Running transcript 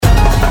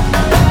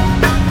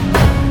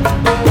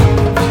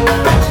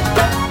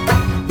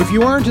If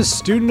you aren't a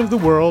student of the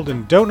world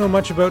and don't know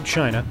much about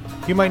China,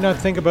 you might not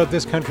think about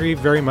this country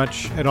very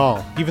much at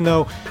all, even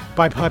though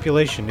by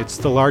population it's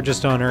the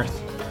largest on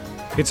Earth.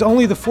 It's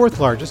only the fourth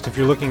largest if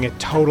you're looking at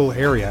total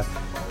area,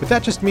 but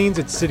that just means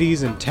its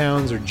cities and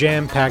towns are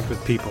jam-packed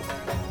with people.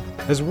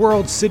 As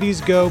world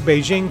cities go,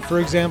 Beijing, for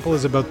example,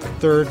 is about the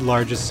third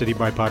largest city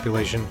by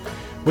population,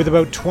 with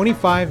about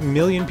 25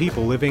 million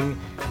people living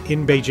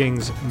in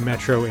Beijing's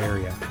metro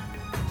area.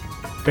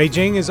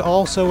 Beijing is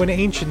also an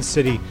ancient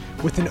city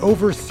with an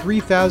over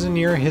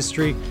 3,000-year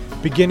history,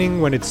 beginning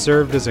when it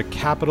served as a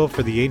capital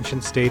for the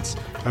ancient states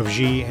of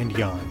Ji and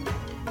Yan.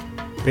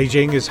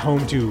 Beijing is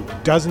home to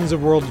dozens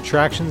of world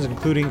attractions,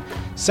 including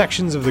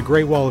sections of the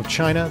Great Wall of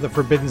China, the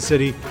Forbidden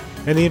City,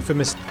 and the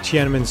infamous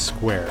Tiananmen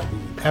Square,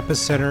 the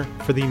epicenter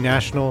for the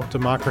national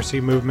democracy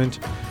movement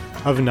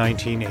of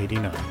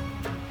 1989.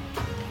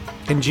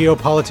 In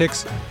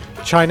geopolitics,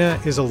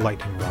 China is a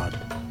lightning rod.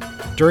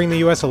 During the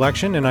U.S.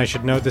 election, and I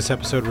should note this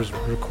episode was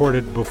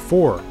recorded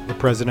before the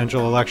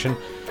presidential election,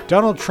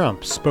 Donald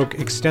Trump spoke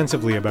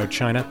extensively about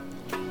China.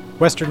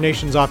 Western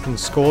nations often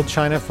scold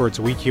China for its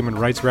weak human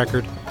rights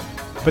record,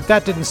 but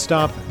that didn't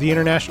stop the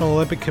International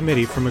Olympic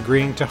Committee from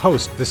agreeing to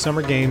host the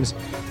Summer Games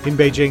in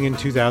Beijing in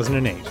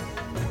 2008.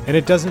 And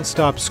it doesn't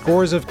stop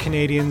scores of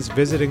Canadians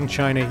visiting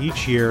China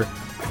each year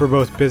for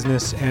both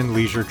business and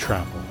leisure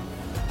travel.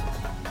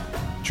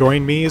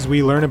 Join me as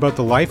we learn about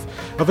the life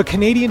of a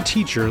Canadian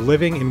teacher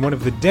living in one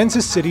of the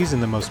densest cities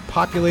in the most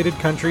populated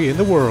country in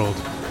the world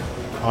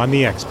on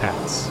The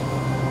Expats.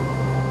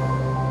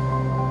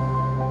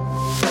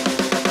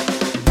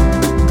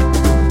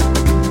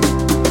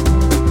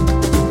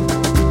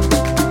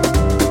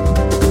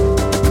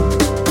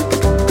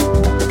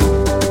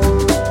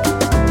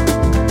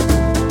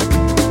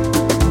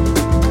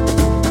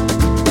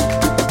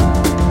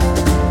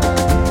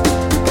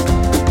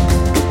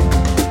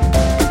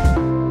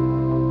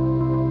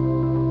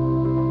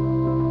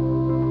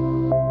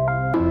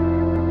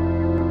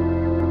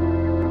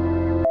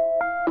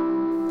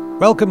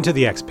 Welcome to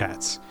The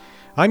Expats.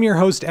 I'm your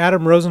host,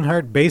 Adam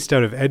Rosenhart, based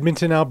out of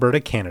Edmonton, Alberta,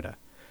 Canada.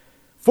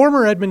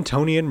 Former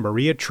Edmontonian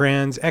Maria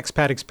Tran's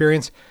expat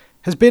experience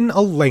has been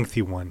a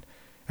lengthy one,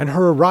 and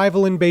her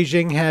arrival in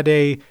Beijing had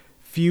a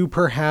few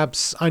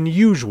perhaps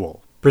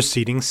unusual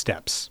preceding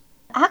steps.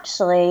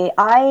 Actually,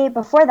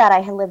 before that I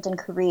had lived in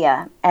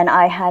Korea, and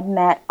I had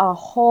met a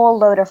whole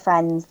load of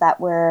friends that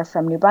were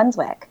from New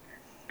Brunswick.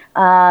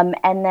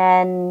 And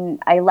then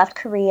I left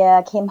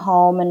Korea, came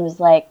home, and was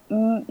like,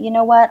 you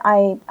know what?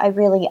 I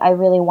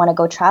really want to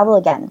go travel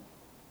again.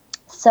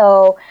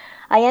 So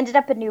I ended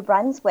up in New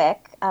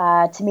Brunswick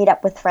to meet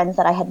up with friends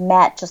that I had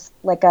met, just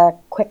like a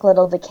quick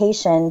little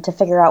vacation to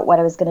figure out what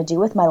I was going to do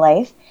with my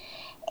life.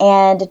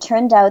 And it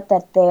turned out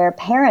that their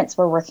parents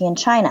were working in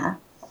China.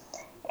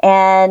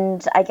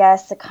 And I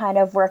guess it kind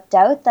of worked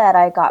out that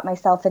I got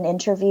myself an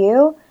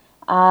interview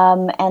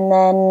and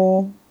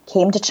then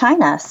came to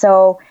China.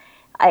 So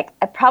I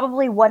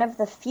probably one of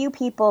the few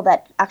people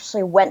that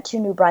actually went to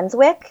New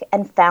Brunswick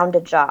and found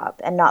a job,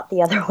 and not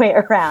the other way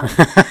around.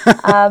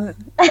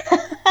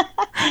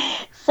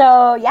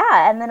 So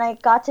yeah, and then I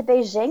got to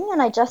Beijing,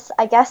 and I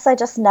guess I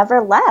just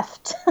never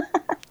left.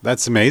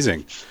 That's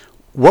amazing.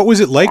 What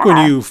was it like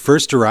when you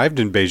first arrived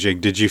in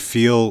Beijing? Did you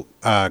feel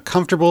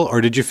comfortable,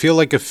 or did you feel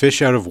like a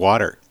fish out of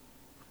water?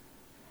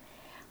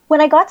 When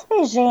I got to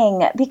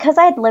Beijing, because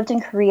I had lived in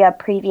Korea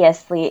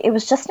previously, it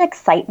was just an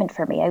excitement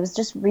for me. I was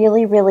just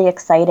really, really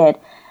excited.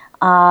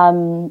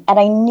 And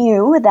I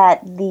knew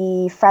that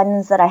the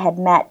friends that I had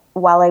met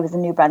while I was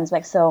in New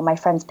Brunswick, so my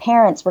friends'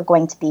 parents were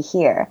going to be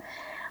here.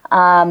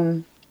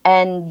 And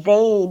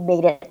they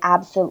made it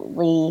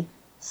absolutely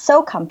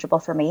so comfortable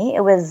for me.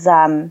 It was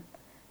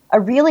a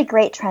really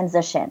great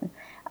transition.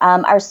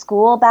 Our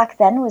school back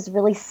then was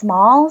really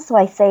small, so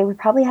I say we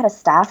probably had a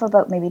staff of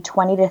about maybe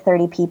 20 to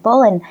 30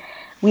 people, and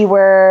we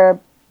were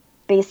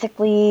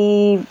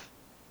basically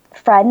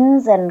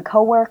friends and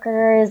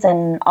coworkers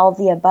and all of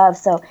the above.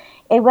 So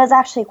it was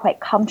actually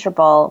quite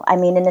comfortable, I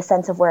mean, in the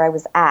sense of where I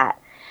was at.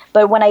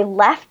 But when I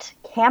left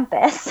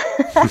campus,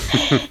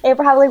 it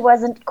probably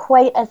wasn't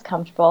quite as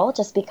comfortable,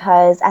 just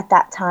because at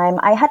that time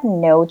I had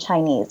no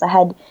Chinese. I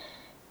had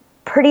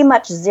pretty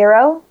much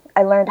zero.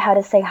 I learned how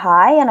to say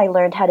hi, and I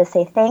learned how to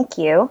say thank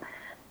you.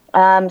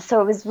 So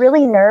it was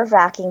really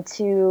nerve-wracking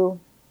to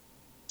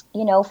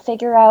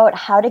figure out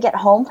how to get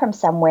home from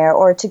somewhere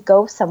or to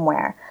go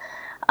somewhere.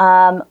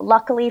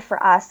 Luckily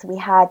for us, we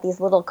had these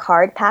little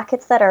card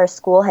packets that our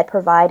school had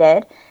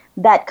provided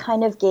that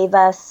kind of gave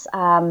us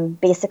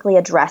basically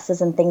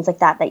addresses and things like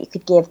that you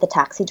could give the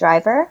taxi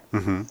driver.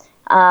 Mm-hmm.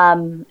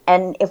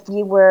 And if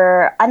we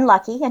were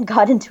unlucky and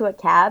got into a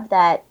cab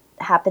that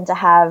happened to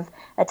have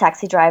a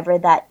taxi driver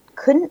that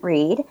couldn't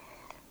read,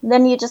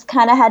 then you just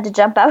kind of had to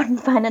jump out and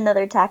find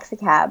another taxi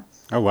cab.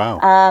 Oh,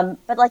 wow.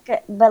 But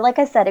like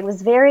I said, it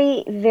was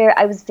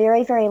I was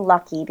very, very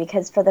lucky,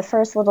 because for the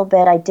first little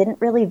bit, I didn't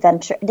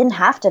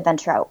have to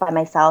venture out by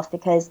myself,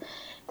 because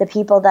the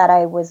people that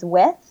I was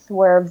with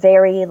were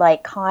very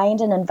kind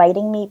and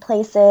inviting me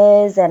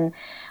places. And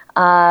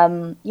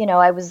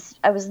I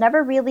was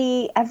never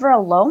really ever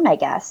alone, I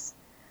guess.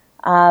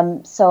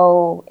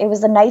 So it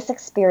was a nice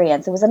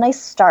experience. It was a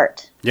nice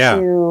start Yeah.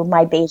 to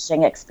my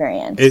Beijing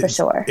experience, for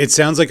sure. It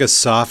sounds like a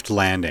soft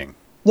landing.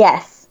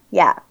 Yes,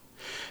 yeah,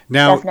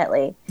 Now,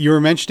 definitely. you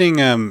were mentioning,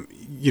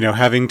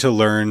 having to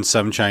learn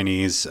some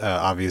Chinese.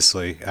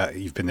 Obviously,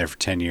 you've been there for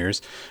 10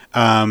 years.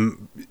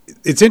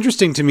 It's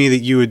interesting to me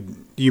that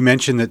you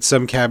mentioned that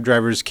some cab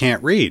drivers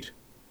can't read.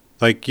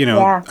 Like,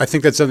 Yeah. I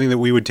think that's something that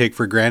we would take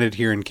for granted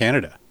here in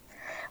Canada.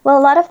 Well,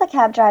 a lot of the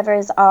cab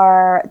drivers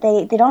are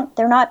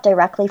they're not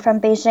directly from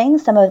Beijing.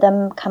 Some of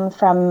them come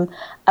from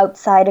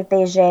outside of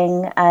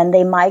Beijing and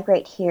they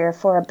migrate here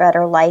for a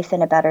better life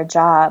and a better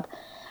job.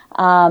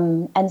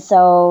 And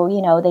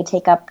so, they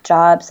take up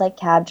jobs like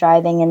cab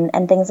driving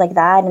and things like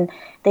that, and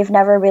they've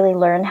never really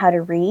learned how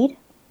to read.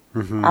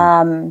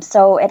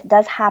 So it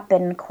does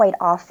happen quite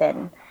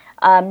often.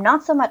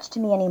 Not so much to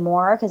me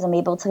anymore because I'm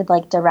able to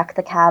like direct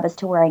the cab as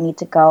to where I need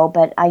to go,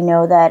 but I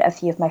know that a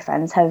few of my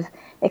friends have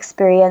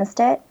experienced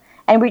it.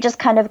 And we just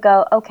kind of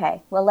go,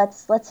 okay, well,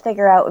 let's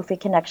figure out if we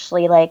can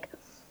actually like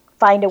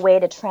find a way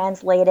to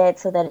translate it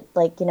so that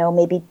like,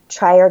 maybe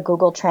try our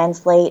Google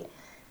Translate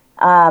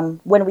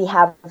when we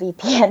have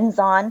VPNs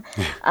on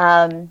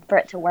for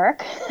it to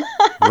work.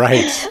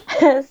 Right.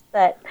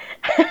 But,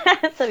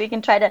 so we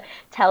can try to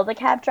tell the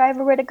cab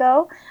driver where to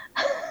go.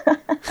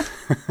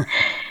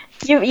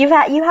 You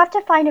have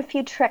to find a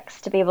few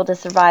tricks to be able to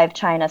survive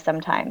China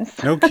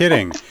sometimes. No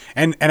kidding.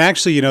 And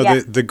actually,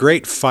 Yeah. the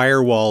great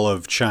firewall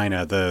of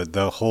China,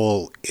 the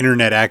whole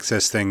internet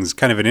access thing's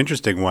kind of an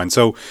interesting one.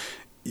 So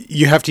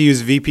you have to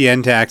use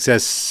VPN to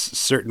access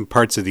certain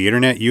parts of the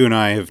internet. You and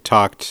I have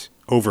talked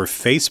over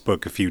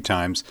Facebook a few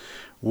times.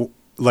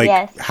 Like,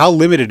 Yes. how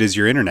limited is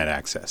your internet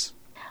access?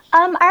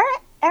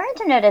 Our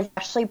internet is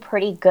actually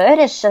pretty good.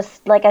 It's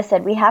just like I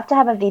said, we have to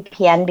have a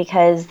VPN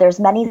because there's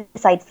many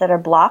sites that are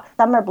blocked.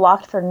 Some are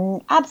blocked for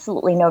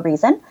absolutely no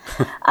reason,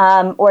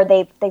 or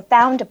they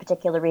found a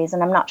particular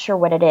reason. I'm not sure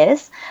what it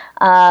is,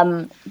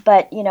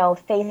 but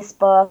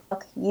Facebook,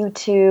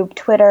 YouTube,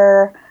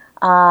 Twitter,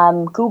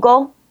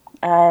 Google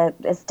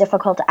is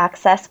difficult to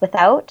access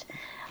without.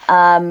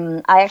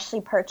 I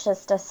actually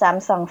purchased a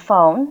Samsung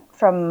phone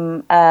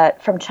from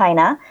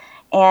China.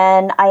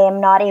 And I am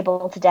not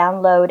able to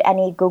download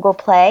any Google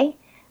Play.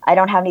 I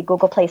don't have any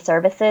Google Play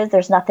services.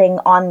 There's nothing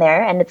on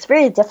there, and it's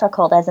very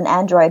difficult as an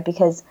Android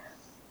because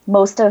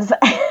most of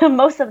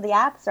most of the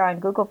apps are on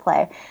Google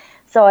Play.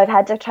 So I've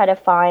had to try to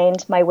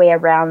find my way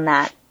around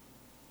that.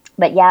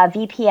 But yeah,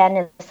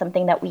 VPN is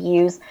something that we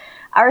use.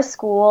 Our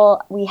school,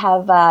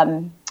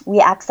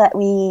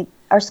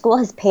 our school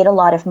has paid a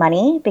lot of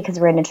money because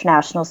we're an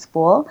international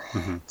school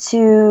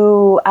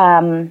to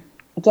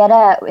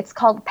it's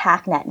called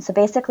PACnet. So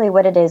basically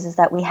what it is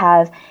that we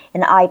have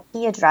an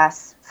IP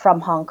address from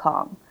Hong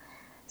Kong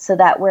so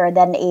that we're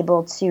then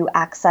able to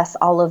access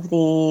all of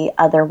the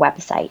other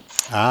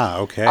websites. Ah,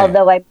 okay.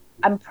 Although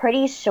I'm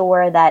pretty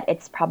sure that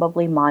it's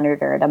probably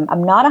monitored.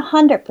 I'm not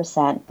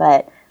 100%,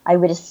 but I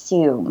would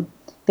assume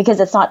because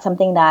it's not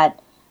something that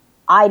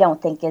I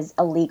don't think is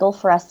illegal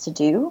for us to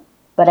do,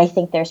 but I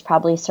think there's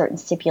probably certain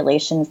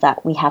stipulations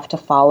that we have to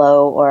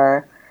follow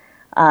or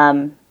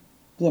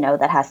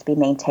that has to be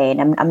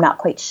maintained. I'm not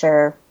quite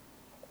sure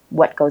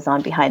what goes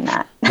on behind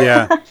that.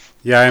 Yeah.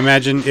 I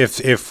imagine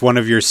if one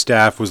of your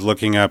staff was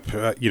looking up,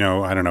 I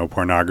don't know,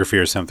 pornography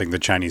or something, the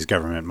Chinese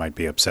government might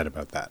be upset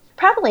about that.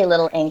 Probably a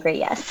little angry,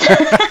 yes.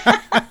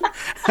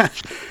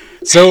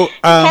 So,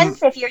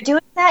 hence, if you're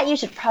doing that, you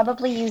should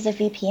probably use a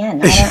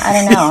VPN. I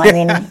don't know. I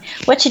mean,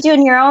 what you do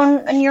in your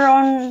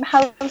own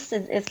house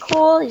is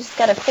cool. You just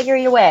got to figure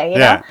your way. You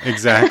know?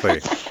 Exactly.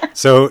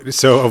 So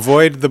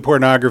avoid the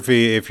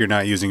pornography if you're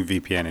not using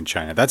VPN in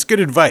China. That's good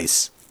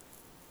advice.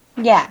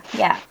 Yeah.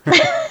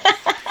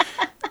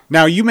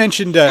 Now, you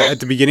mentioned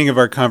at the beginning of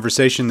our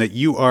conversation that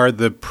you are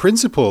the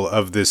principal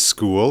of this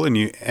school,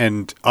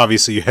 and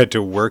obviously you had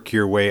to work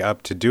your way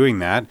up to doing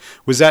that.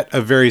 Was that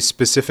a very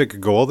specific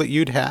goal that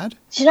you'd had?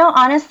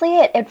 Honestly,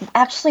 it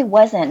actually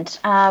wasn't.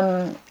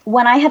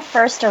 When I had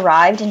first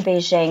arrived in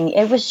Beijing,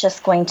 it was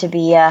just going to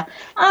be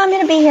I'm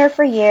going to be here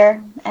for a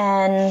year,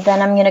 and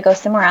then I'm going to go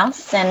somewhere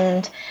else.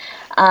 And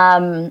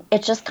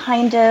it just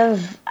kind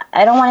of,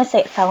 I don't want to say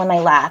it fell in my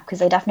lap,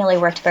 because I definitely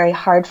worked very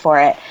hard for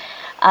it.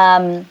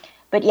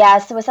 But yeah,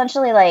 so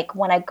essentially, like,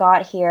 when I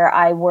got here,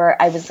 I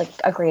was like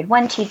a grade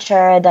 1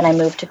 teacher, then I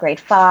moved to grade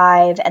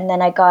 5, and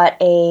then I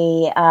got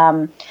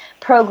a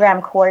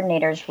program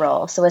coordinator's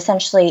role. So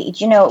essentially,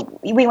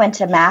 we went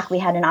to MAC, we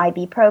had an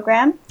IB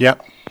program.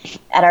 Yep.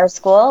 At our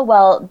school.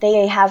 Well,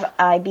 they have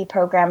IB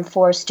program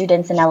for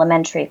students in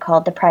elementary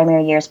called the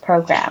Primary Years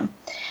Program.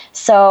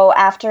 So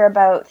after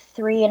about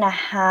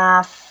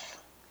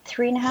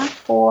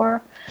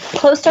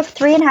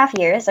 3.5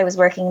 years I was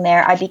working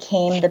there, I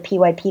became the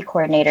PYP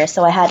coordinator.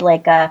 So I had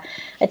like a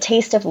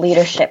taste of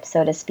leadership,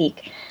 so to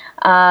speak.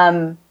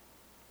 And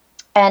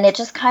it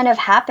just kind of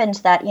happened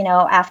that,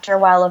 after a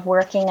while of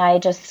working, I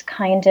just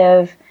kind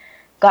of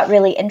got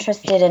really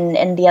interested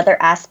in the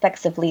other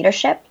aspects of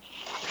leadership.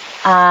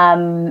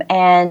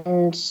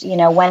 And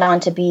went on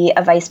to be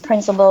a vice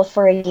principal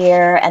for a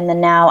year, and then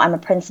now I'm a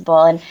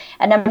principal, and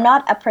I'm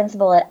not a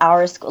principal at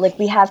our school. Like,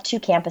 we have two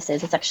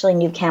campuses. It's actually a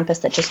new campus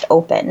that just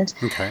opened.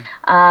 Okay.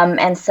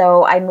 And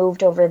so I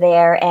moved over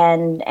there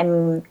and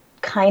am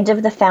kind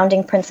of the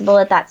founding principal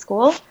at that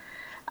school.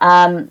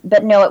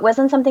 But no, it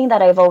wasn't something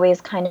that I've always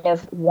kind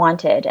of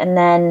wanted. And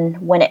then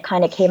when it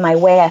kind of came my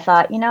way, I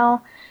thought, I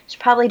should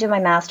probably do my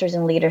master's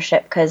in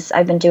leadership, because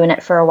I've been doing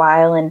it for a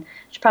while and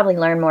should probably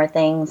learn more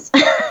things.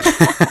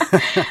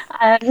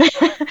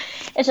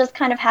 It just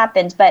kind of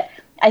happened. But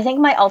I think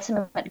my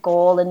ultimate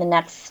goal in the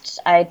next,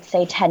 I'd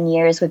say, 10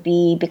 years would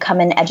be become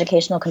an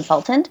educational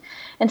consultant.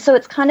 And so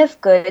it's kind of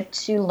good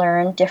to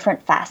learn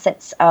different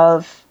facets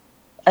of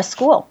a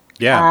school.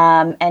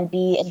 Yeah. And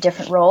be in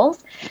different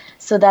roles,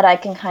 so that I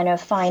can kind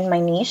of find my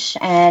niche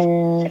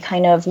and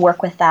kind of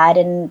work with that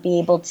and be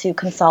able to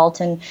consult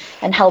and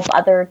help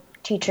other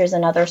teachers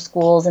in other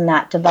schools and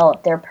that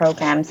develop their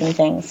programs and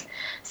things.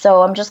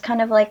 So I'm just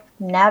kind of like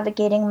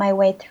navigating my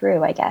way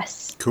through, I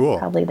guess. Cool.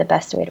 Probably the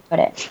best way to put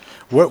it.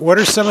 What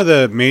are some of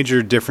the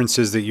major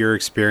differences that you're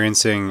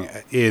experiencing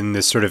in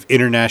this sort of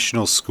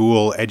international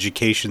school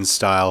education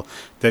style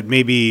that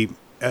maybe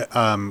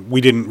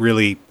we didn't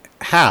really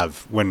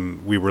have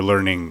when we were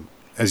learning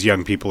as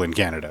young people in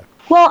Canada?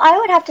 Well, I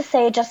would have to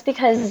say, just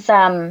because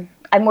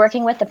I'm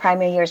working with the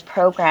primary years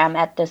program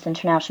at this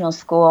international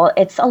school,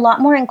 it's a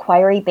lot more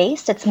inquiry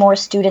based. It's more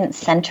student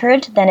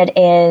centered than it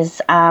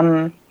is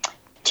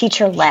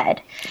teacher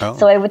led. Oh.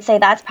 So I would say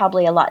that's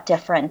probably a lot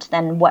different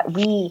than what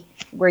we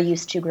were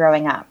used to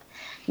growing up.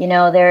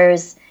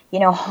 There's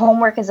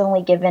homework is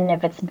only given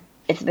if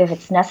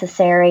it's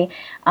necessary.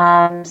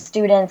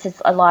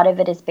 Students, a lot of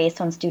it is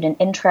based on student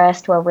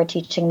interest, where we're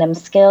teaching them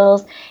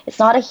skills. It's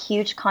not a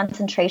huge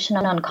concentration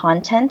on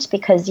content,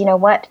 because you know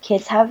what?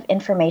 Kids have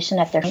information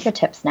at their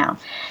fingertips now.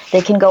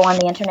 They can go on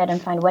the internet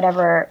and find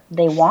whatever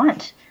they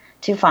want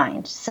to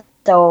find.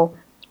 So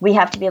we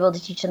have to be able to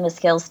teach them the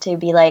skills to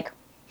be like,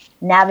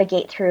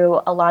 navigate through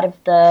a lot of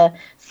the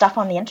stuff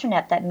on the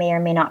internet that may or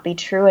may not be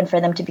true, and for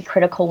them to be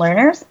critical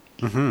learners.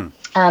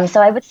 Mm-hmm. So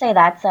I would say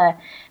that's a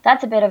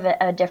bit of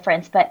a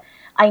difference, but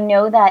I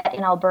know that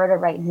in Alberta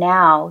right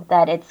now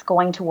that it's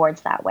going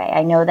towards that way.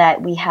 I know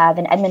that we have,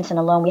 in Edmonton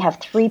alone, we have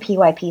 3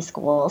 PYP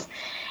schools,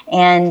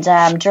 and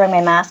during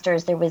my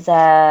master's there was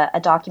a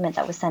document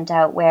that was sent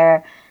out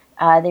where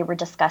they were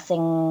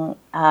discussing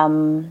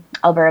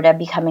Alberta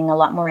becoming a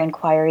lot more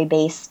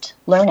inquiry-based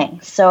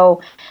learning.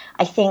 So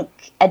I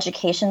think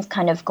education's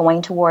kind of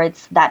going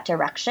towards that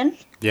direction.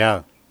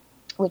 Yeah.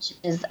 Which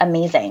is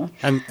amazing.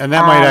 And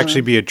that might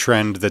actually be a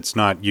trend that's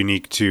not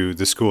unique to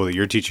the school that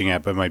you're teaching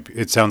at, but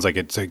it sounds like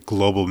it's a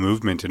global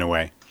movement in a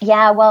way.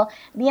 Yeah, well,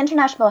 the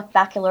International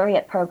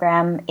Baccalaureate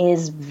program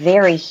is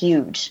very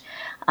huge.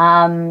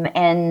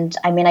 And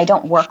I mean, I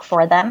don't work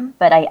for them,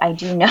 but I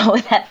do know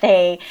that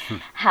they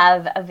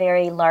have a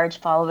very large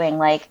following.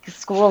 Like,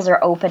 schools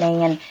are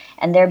opening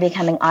and they're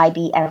becoming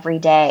IB every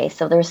day.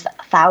 So there's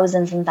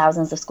thousands and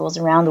thousands of schools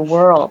around the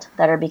world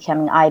that are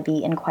becoming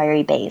IB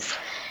inquiry based.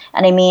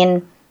 And I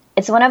mean,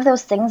 it's one of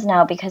those things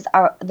now, because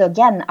our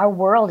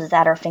world is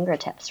at our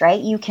fingertips,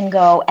 right? You can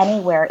go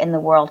anywhere in the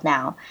world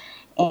now.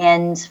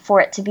 And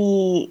for it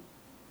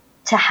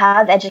to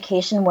have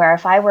education where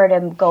if I were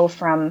to go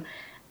from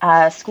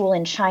school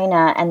in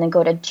China and then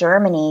go to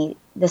Germany,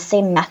 the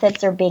same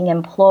methods are being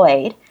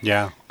employed.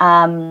 Yeah.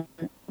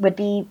 Would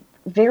be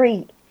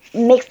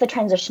makes the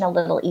transition a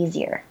little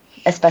easier,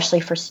 especially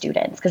for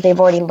students, because they've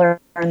already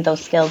learned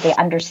those skills. They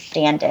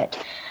understand it.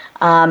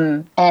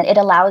 And it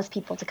allows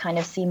people to kind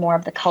of see more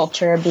of the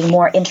culture, be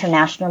more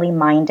internationally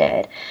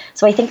minded.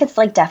 So I think it's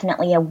like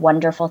definitely a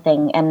wonderful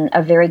thing and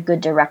a very good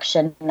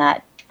direction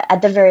that,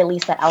 at the very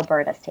least, that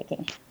Alberta's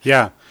taking.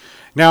 Yeah.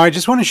 Now, I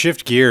just want to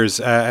shift gears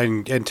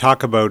and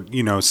talk about,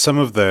 some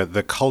of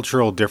the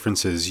cultural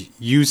differences.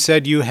 You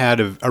said you had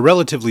a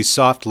relatively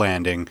soft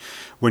landing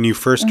when you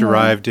first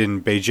arrived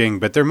in Beijing,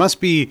 but there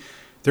must be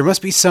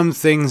some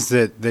things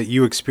that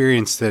you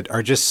experienced that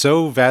are just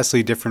so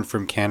vastly different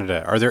from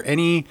Canada. Are there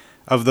any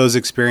of those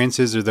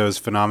experiences or those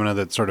phenomena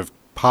that sort of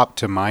pop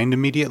to mind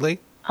immediately?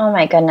 Oh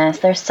my goodness,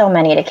 there's so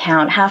many to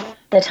count. Half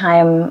the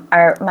time,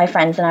 my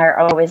friends and I are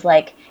always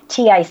like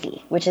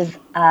TIC, which is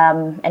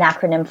an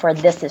acronym for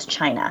This is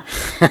China.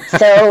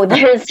 So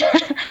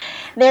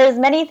there's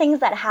many things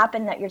that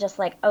happen that you're just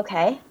like,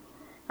 okay,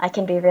 I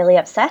can be really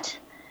upset,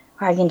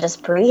 or I can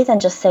just breathe and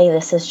just say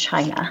this is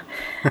China.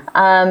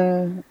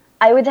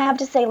 I would have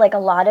to say, like, a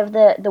lot of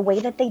the way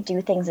that they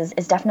do things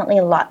is definitely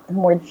a lot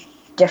more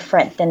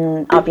different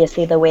than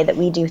obviously the way that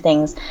we do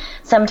things.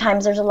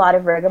 Sometimes there's a lot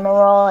of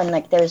rigmarole, and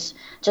like there's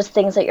just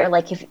things that you're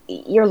like, if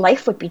your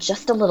life would be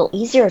just a little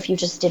easier if you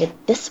just did it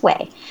this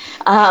way.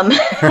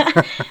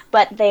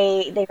 But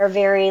they are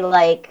very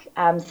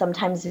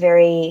sometimes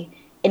very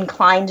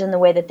inclined in the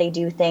way that they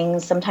do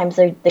things. Sometimes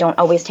they don't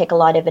always take a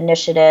lot of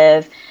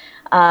initiative.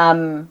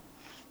 And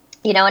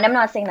I'm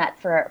not saying that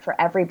for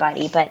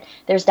everybody, but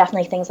there's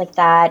definitely things like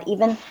that.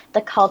 Even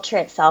the culture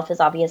itself is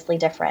obviously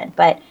different,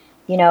 but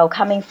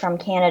coming from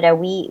Canada,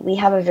 we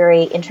have a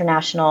very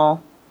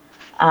international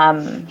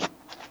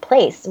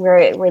place.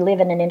 We live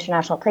in an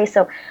international place.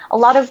 So a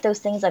lot of those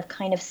things I've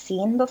kind of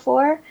seen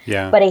before.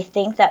 Yeah. But I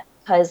think that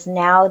because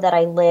now that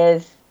I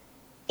live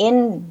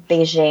in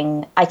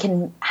Beijing, I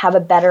can have a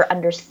better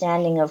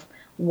understanding of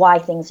why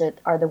things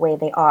are the way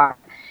they are.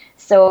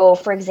 So,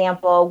 for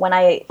example, when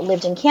I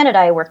lived in Canada,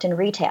 I worked in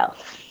retail.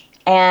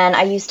 And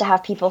I used to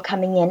have people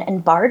coming in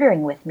and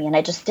bartering with me, and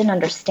I just didn't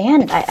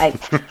understand.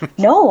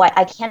 No,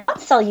 I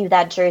cannot sell you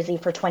that jersey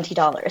for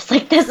 $20.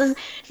 Like,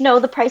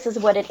 the price is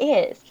what it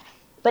is.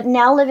 But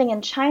now living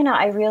in China,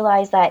 I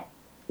realize that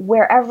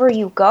wherever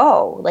you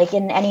go, like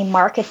in any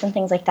markets and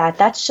things like that,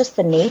 that's just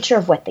the nature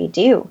of what they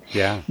do.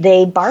 Yeah.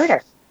 They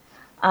barter.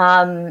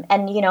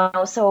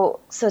 So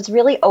it's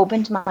really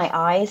opened my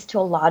eyes to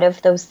a lot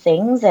of those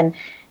things. And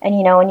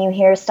when you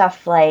hear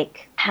stuff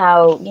like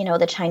how,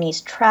 the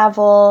Chinese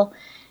travel,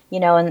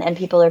 and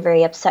people are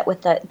very upset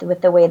with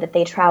the way that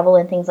they travel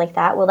and things like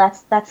that. Well,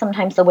 that's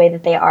sometimes the way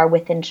that they are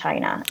within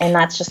China. And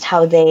that's just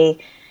how they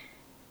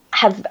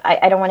have,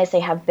 I don't want to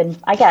say have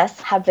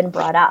been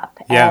brought up.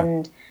 Yeah.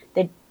 And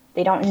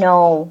they don't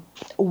know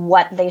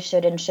what they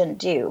should and shouldn't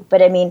do.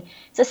 But I mean,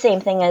 it's the same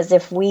thing as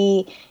if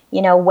we,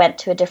 went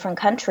to a different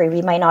country,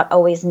 we might not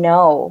always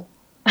know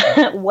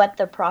what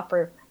the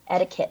proper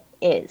etiquette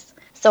is.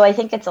 So I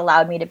think it's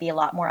allowed me to be a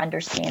lot more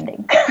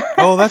understanding.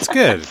 Oh, that's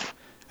good.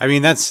 I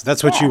mean,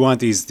 that's what you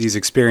want these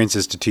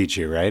experiences to teach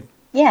you, right?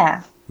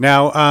 Yeah.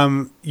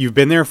 Now, you've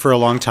been there for a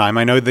long time.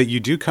 I know that you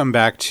do come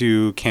back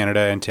to Canada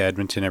and to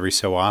Edmonton every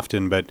so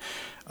often, but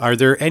are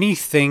there any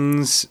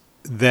things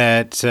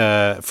that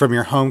from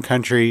your home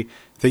country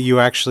that you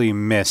actually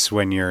miss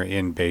when you're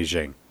in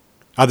Beijing,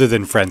 other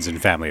than friends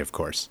and family, of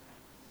course?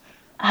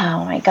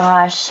 Oh my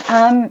gosh.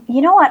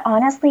 You know what?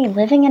 Honestly,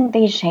 living in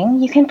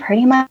Beijing, you can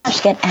pretty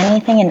much get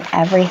anything and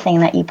everything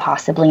that you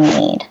possibly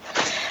need.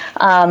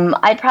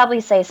 I'd probably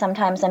say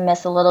sometimes I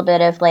miss a little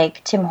bit of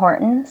like Tim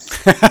Hortons.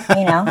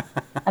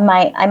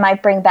 I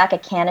might bring back a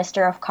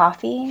canister of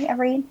coffee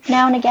every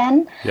now and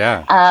again.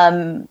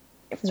 Yeah.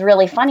 It's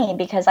really funny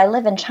because I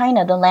live in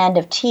China, the land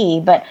of tea,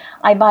 but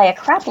I buy a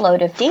crap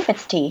load of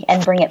David's tea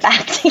and bring it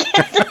back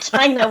to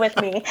China with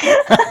me.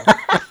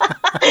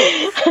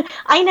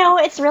 I know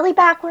it's really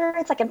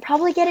backwards. I can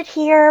probably get it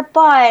here,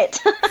 but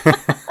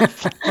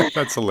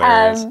That's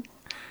hilarious.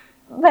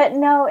 But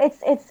no,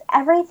 it's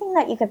everything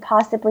that you could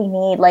possibly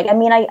need. Like, I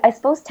mean, I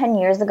suppose 10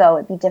 years ago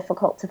it'd be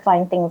difficult to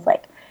find things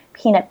like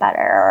peanut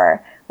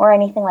butter or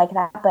anything like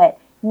that, but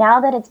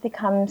now that it's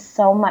become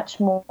so much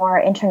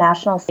more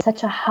international,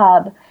 such a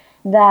hub,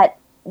 that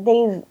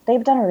they've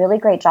done a really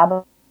great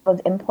job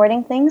of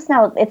importing things.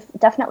 Now, it's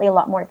definitely a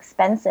lot more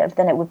expensive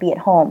than it would be at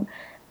home,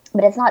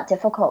 but it's not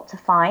difficult to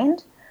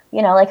find.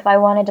 Like if I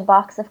wanted a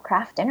box of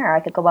Kraft Dinner, I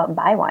could go out and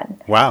buy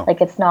one. Wow. Like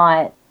it's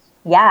not,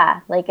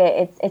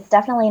 it's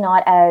definitely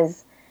not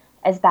as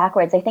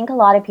backwards. I think a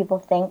lot of people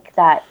think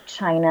that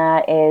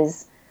China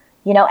is,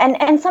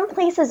 and some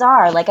places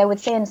are, like I would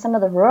say in some of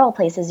the rural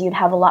places, you'd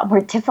have a lot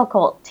more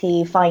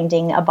difficulty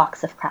finding a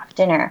box of Kraft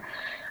Dinner.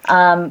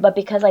 But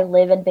because I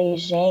live in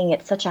Beijing,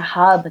 it's such a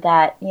hub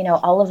that,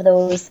 all of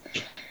those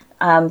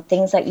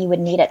things that you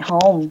would need at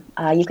home,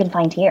 you can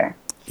find here.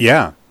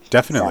 Yeah,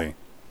 definitely.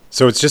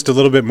 So it's just a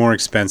little bit more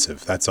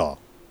expensive, that's all.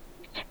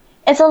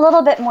 It's a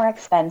little bit more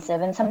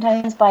expensive, and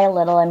sometimes by a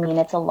little, I mean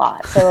it's a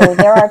lot. So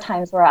there are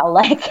times where I'll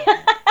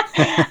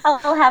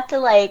I'll have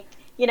to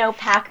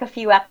pack a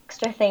few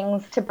extra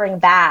things to bring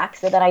back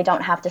so that I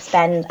don't have to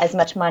spend as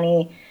much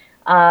money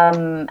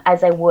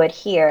as I would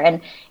here.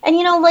 And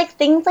like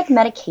things like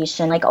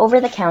medication, like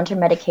over-the-counter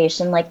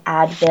medication, like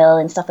Advil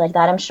and stuff like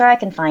that, I'm sure I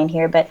can find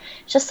here, but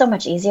it's just so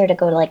much easier to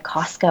go to like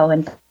Costco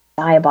and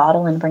buy a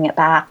bottle and bring it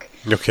back.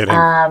 No kidding.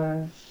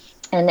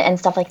 And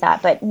stuff like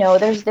that. But no,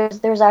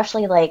 there's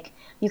actually like,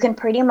 you can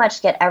pretty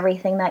much get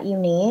everything that you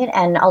need,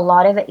 and a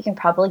lot of it you can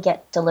probably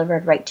get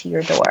delivered right to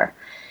your door.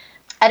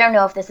 I don't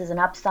know if this is an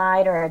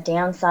upside or a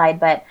downside,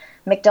 but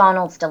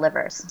McDonald's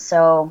delivers.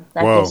 So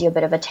that gives you a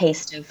bit of a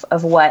taste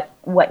of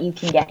what you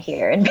can get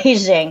here in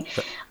Beijing.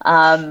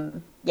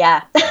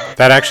 Yeah.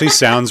 That actually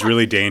sounds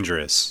really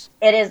dangerous.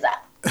 It is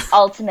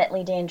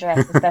ultimately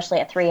dangerous, especially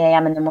at 3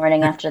 a.m. in the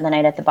morning after the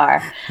night at the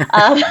bar.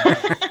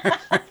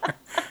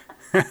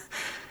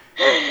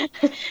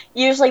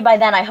 Usually by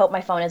then I hope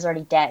my phone is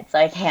already dead, so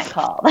I can't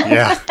call.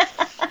 Yeah.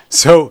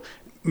 So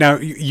now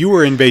you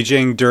were in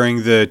Beijing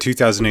during the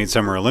 2008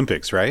 Summer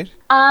Olympics, right?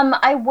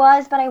 I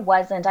was, but I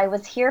wasn't. I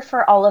was here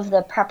for all of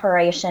the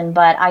preparation,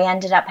 but I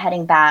ended up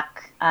heading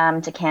back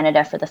to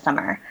Canada for the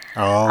summer.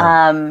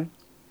 Oh.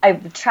 I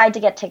tried to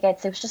get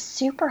tickets. It was just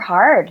super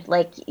hard.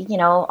 Like,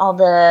 all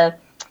the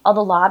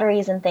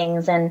lotteries and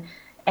things,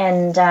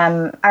 and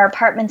our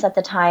apartments at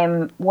the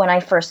time when I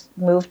first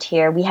moved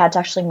here, we had to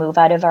actually move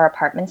out of our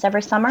apartments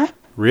every summer.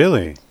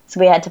 Really? So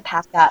we had to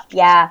pack up.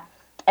 Yeah.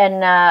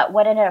 And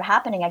what ended up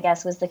happening, I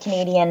guess, was the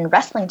Canadian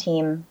wrestling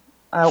team,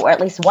 or at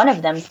least one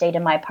of them, stayed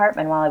in my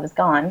apartment while I was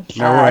gone.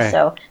 No way.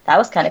 So that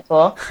was kind of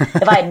cool.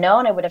 If I had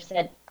known, I would have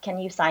said, "Can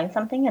you sign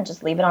something and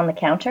just leave it on the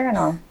counter, and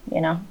I'll,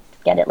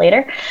 get it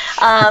later.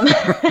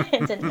 I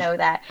didn't know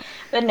that.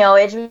 But no,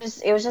 it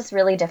was just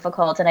really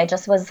difficult. And I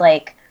just was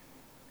like,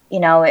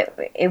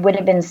 it would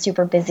have been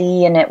super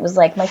busy. And it was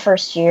like my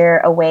first year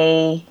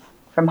away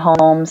from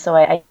home. So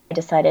I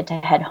decided to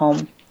head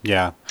home.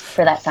 Yeah.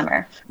 For that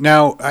summer.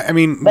 Now, I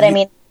mean... But I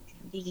mean,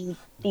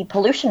 the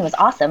pollution was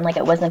awesome. Like,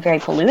 it wasn't very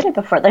polluted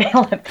before the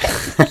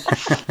Olympics.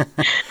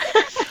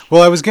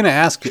 Well, I was going to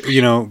ask,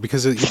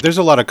 because there's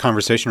a lot of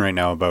conversation right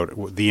now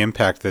about the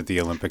impact that the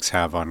Olympics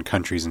have on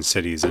countries and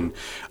cities. And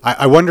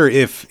I wonder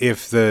if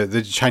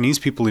the Chinese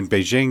people in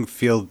Beijing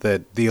feel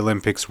that the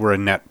Olympics were a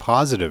net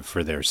positive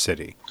for their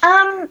city.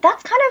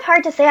 That's kind of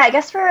hard to say. I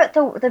guess for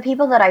the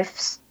people that I've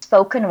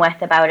spoken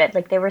with about it,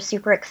 like, they were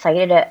super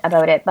excited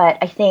about it. But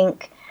I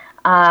think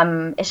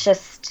it's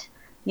just,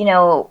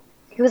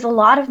 it was a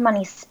lot of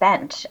money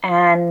spent,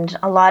 and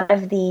a lot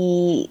of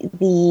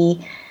the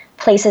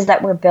places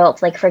that were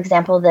built, like, for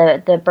example,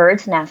 the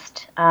bird's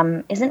nest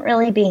isn't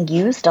really being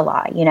used a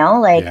lot,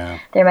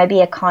 There might be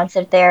a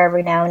concert there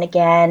every now and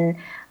again.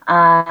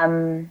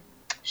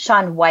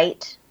 Shaun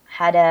White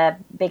had a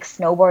big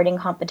snowboarding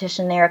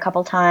competition there a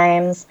couple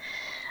times.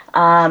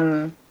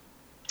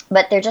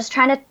 But they're just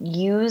trying to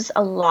use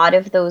a lot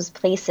of those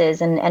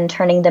places and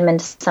turning them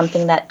into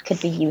something that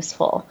could be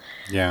useful.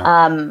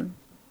 Yeah.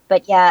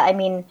 But yeah, I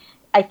mean,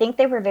 I think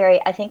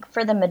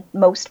for the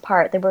most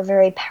part, they were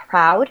very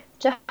proud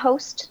to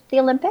host the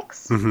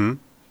Olympics. Mm-hmm.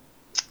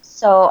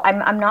 So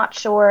I'm not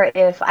sure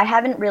I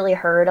haven't really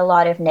heard a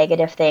lot of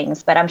negative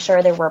things, but I'm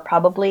sure there were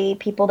probably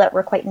people that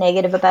were quite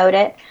negative about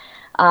it.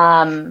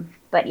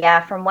 But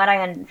yeah, from what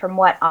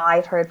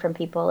I've heard from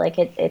people, like,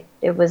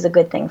 it was a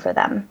good thing for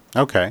them.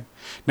 Okay.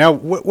 Now,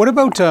 what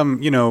about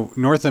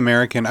North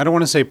American? I don't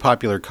want to say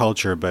popular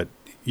culture, but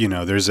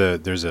there's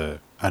an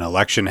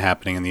election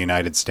happening in the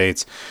United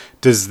States.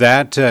 Does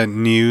that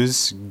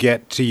news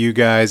get to you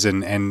guys,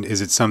 and is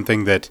it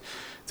something that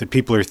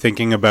people are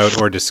thinking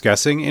about or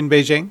discussing in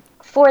Beijing?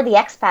 For the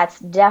expats,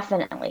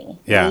 definitely.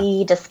 Yeah.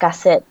 We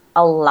discuss it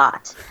a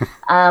lot.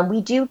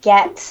 We do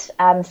get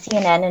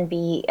CNN and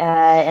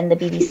the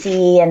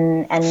BBC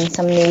and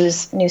some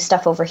news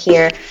stuff over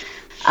here.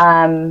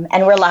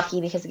 And we're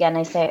lucky because, again,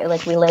 I say,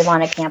 like, we live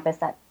on a campus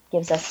that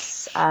gives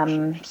us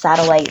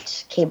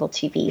satellite cable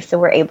TV, so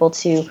we're able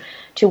to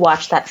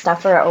watch that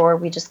stuff, or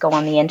we just go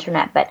on the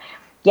internet. But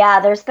yeah,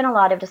 there's been a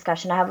lot of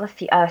discussion. I have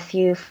a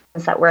few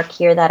friends that work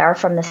here that are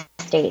from the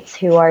States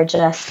who are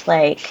just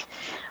like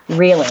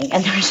reeling,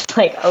 and they're just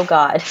like, oh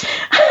God,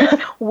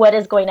 what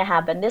is going to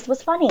happen? This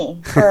was funny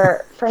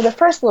for the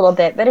first little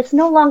bit, but it's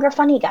no longer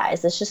funny,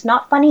 guys. It's just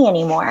not funny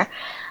anymore.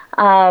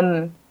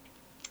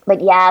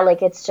 But yeah,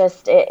 like, it's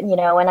just,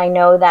 and I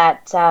know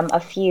that a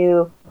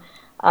few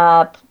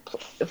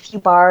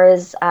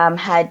bars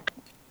had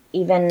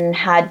even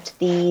had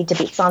the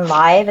debates on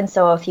live, and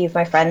so a few of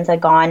my friends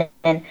had gone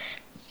and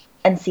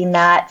seen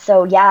that.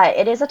 So yeah,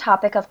 it is a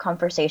topic of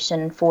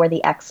conversation for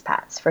the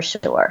expats, for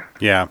sure.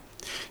 Yeah.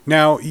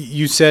 Now,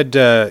 you said,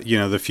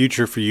 the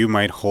future for you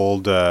might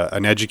hold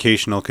an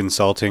educational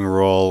consulting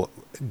role.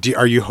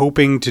 Are you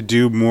hoping to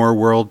do more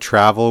world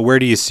travel? Where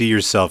do you see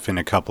yourself in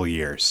a couple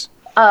years?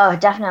 Oh,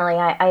 definitely.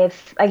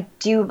 I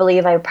do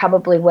believe I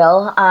probably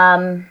will.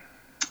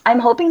 I'm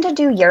hoping to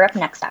do Europe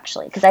next,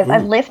 actually, because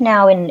I've lived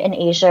now in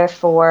Asia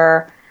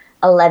for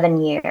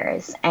 11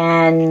 years,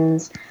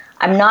 and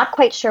I'm not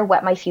quite sure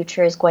what my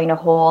future is going to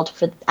hold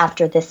for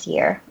after this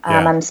year.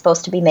 I'm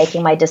supposed to be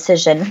making my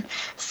decision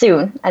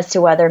soon as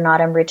to whether or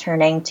not I'm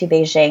returning to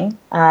Beijing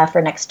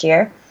for next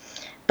year.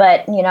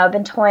 But, I've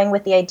been toying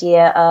with the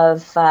idea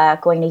of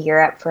going to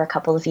Europe for a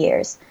couple of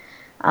years.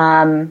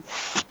 And,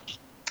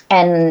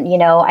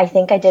 I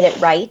think I did it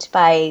right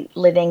by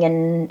living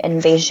in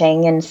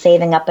Beijing and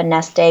saving up a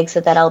nest egg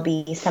so that I'll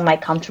be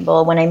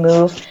semi-comfortable when I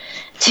move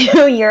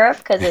to Europe,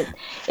 because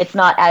it's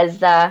not as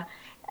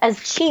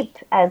cheap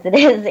as it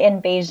is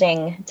in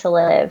Beijing to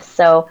live.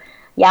 So,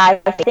 yeah,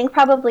 I think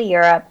probably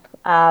Europe,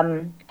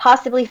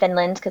 possibly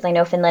Finland, because I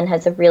know Finland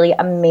has a really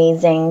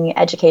amazing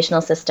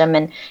educational system,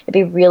 and it'd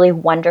be really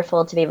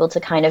wonderful to be able to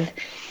kind of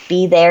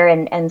be there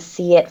and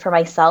see it for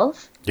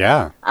myself.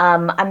 Yeah.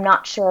 I'm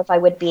not sure if I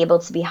would be able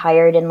to be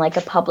hired in like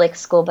a public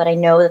school, but I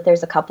know that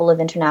there's a couple of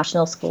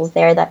international schools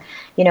there that,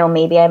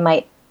 maybe I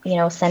might,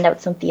 send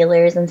out some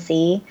feelers and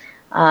see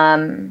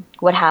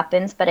what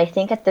happens. But I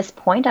think at this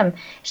point,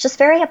 it's just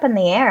very up in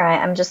the air.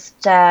 I'm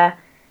just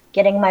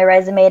getting my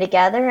resume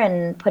together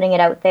and putting it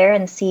out there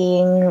and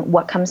seeing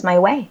what comes my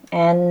way.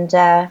 And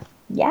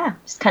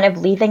just kind of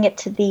leaving it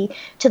to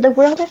the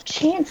world of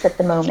chance at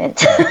the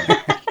moment.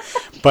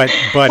 But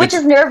which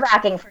is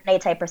nerve-wracking for an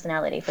A-type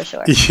personality, for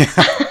sure. Yeah,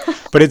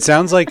 but it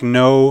sounds like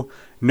no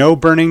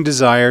burning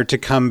desire to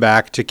come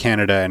back to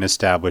Canada and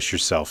establish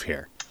yourself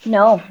here.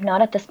 No,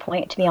 not at this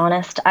point, to be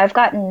honest. I've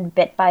gotten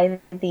bit by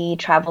the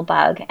travel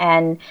bug,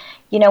 and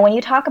when you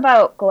talk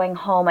about going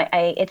home,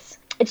 it's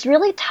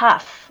really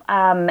tough.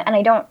 And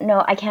I don't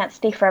know, I can't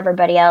speak for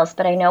everybody else,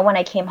 but I know when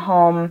I came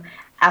home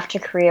after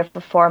Korea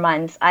for 4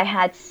 months, I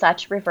had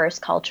such reverse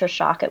culture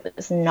shock. It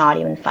was not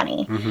even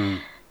funny. Mm-hmm.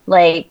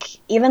 Like,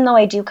 even though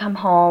I do come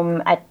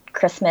home at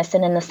Christmas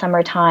and in the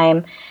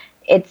summertime,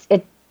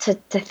 to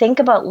think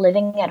about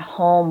living at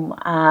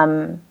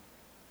home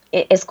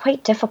it is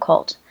quite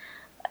difficult.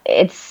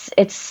 It's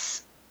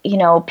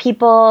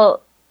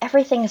people,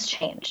 everything has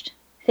changed.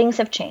 Things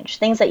have changed.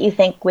 Things that you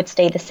think would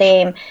stay the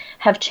same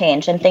have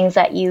changed, and things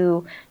that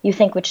you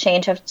think would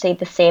change have stayed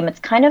the same. It's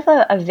kind of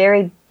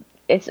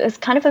it's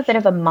kind of a bit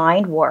of a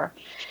mind war.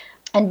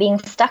 And being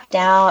stuck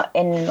down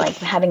in like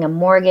having a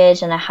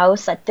mortgage and a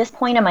house at this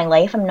point in my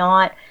life, I'm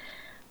not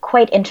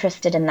quite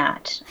interested in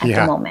that at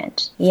the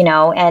moment,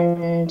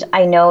 and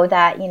I know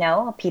that,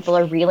 people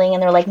are reeling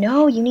and they're like,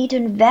 no, you need to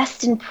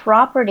invest in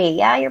property.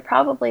 Yeah, you're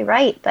probably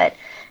right. But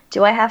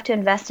do I have to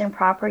invest in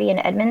property in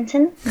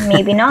Edmonton?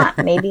 Maybe not.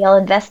 Maybe I'll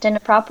invest in a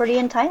property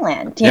in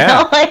Thailand. You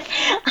know, like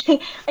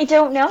I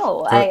don't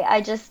know.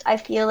 I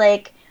feel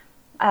like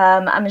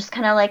I'm just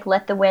kind of like,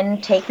 let the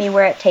wind take me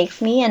where it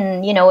takes me.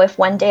 And, if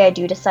one day I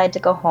do decide to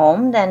go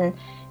home, then,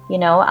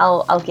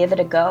 I'll give it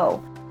a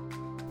go.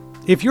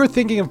 If you're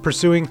thinking of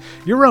pursuing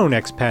your own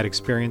expat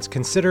experience,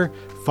 consider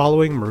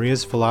following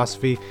Maria's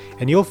philosophy,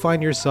 and you'll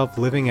find yourself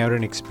living out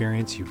an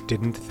experience you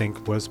didn't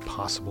think was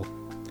possible.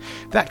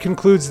 That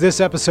concludes this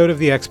episode of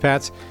The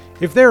Expats.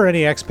 If there are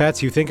any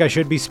expats you think I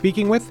should be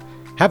speaking with,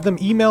 have them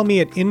email me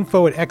at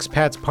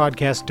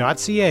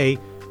info@expatspodcast.ca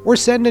or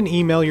send an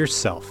email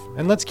yourself,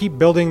 and let's keep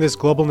building this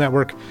global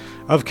network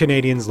of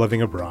Canadians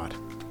living abroad.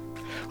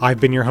 I've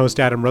been your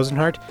host, Adam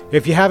Rosenhart.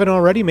 If you haven't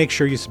already, make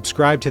sure you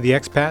subscribe to The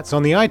Expats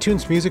on the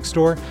iTunes Music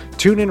Store,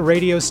 TuneIn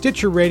Radio,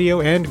 Stitcher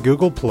Radio, and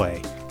Google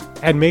Play.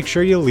 And make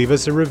sure you leave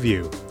us a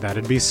review.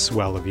 That'd be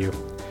swell of you.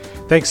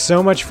 Thanks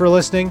so much for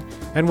listening,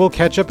 and we'll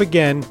catch up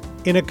again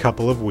in a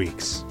couple of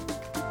weeks.